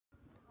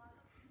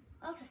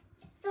Okay,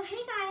 so hey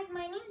guys,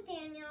 my name is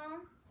Daniel,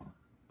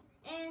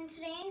 and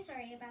today,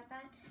 sorry about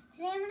that,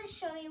 today I'm going to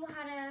show you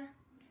how to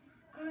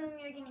groom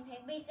your guinea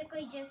pig.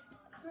 Basically just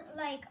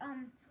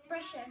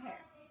brush their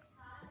hair.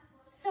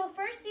 So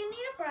first you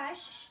need a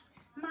brush.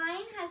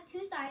 Mine has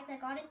two sides, I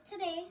got it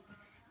today,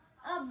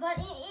 but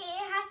it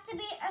has to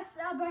be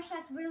a brush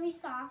that's really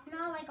soft,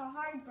 not like a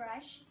hard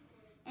brush,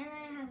 and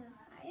then it has a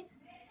side.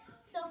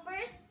 So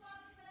first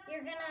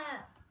you're gonna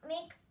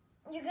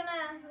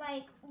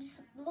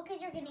just look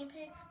at your guinea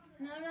pig.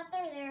 No, not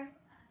there.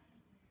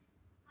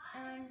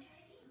 And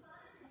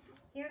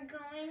you're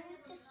going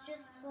to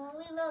just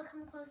slowly look.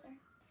 Come closer.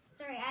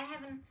 Sorry, I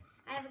have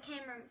a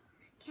cameraman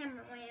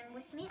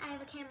with me.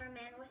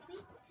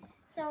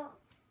 So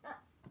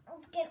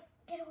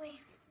get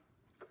away.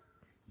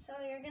 So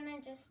you're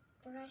gonna just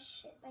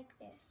brush it like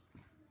this,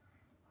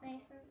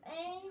 nice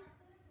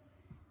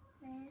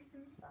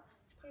and soft.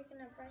 You're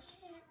gonna brush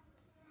it.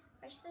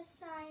 Brush this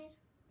side,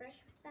 brush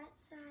with that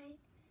side.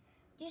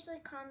 Usually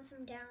calms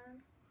them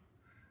down.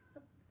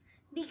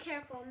 Be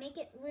careful, make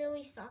it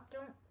really soft.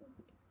 Don't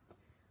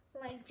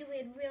do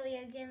it really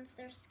against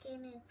their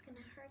skin. It's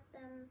gonna hurt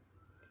them.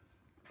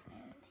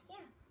 And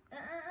yeah,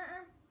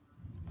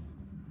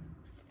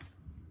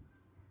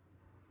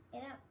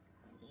 Get out.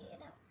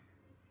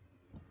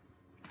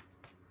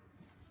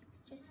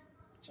 Just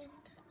gently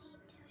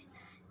do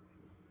that.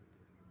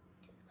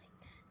 Do it like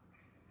that.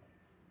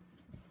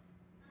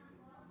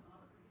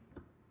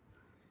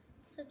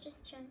 So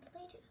just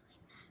gently do it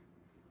like that.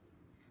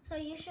 So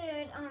you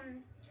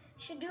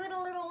should do it a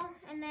little,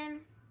 and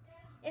then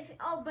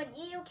but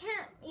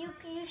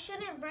you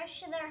shouldn't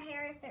brush their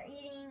hair if they're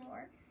eating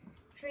or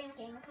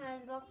drinking,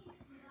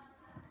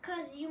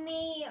 because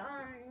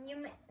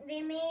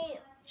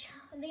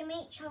they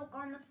may choke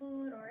on the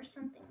food or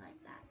something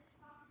like that,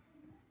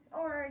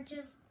 or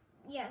just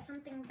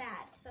something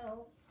bad.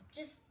 So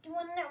just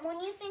when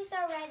you think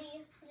they're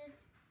ready,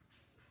 just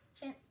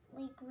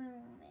gently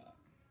groom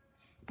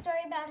it.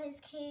 Sorry about his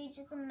cage,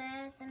 it's a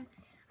mess, and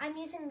I'm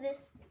using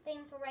this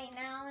thing for right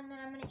now, and then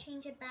I'm going to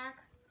change it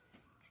back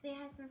because we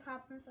had some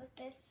problems with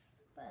this,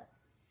 but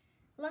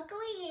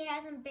luckily he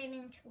hasn't been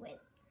into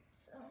it,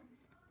 so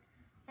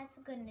that's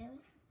the good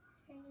news.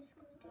 You're just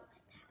going to do it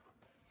like that.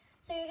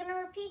 So you're going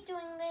to repeat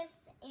doing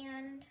this,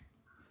 and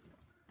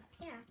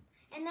yeah.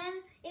 And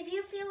then if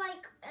you feel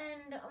like,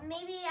 and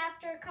maybe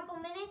after a couple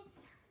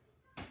minutes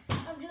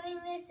of doing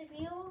this, if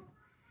you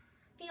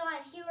feel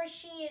like he or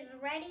she is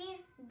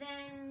ready,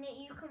 then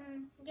you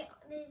can get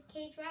his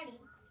cage ready.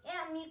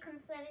 And you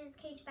can set his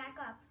cage back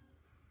up.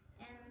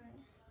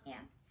 And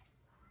yeah.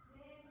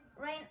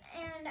 Right,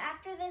 and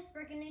after this,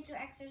 we're going to do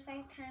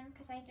exercise time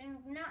because I did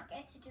not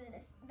get to do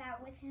that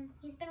with him.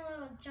 He's been a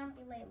little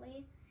jumpy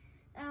lately.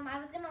 I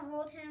was going to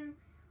hold him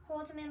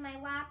in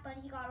my lap, but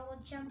he got a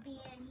little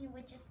jumpy and he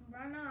would just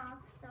run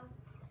off. So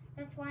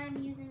that's why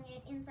I'm using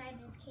it inside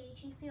his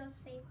cage. He feels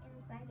safe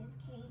inside his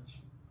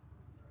cage.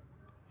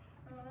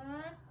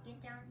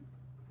 Get down.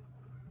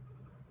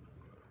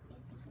 You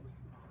see he's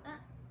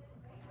up.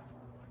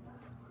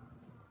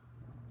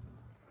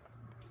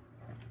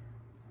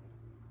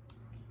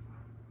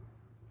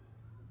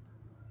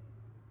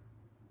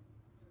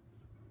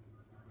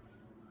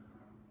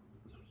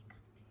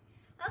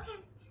 Okay,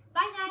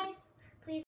 bye guys.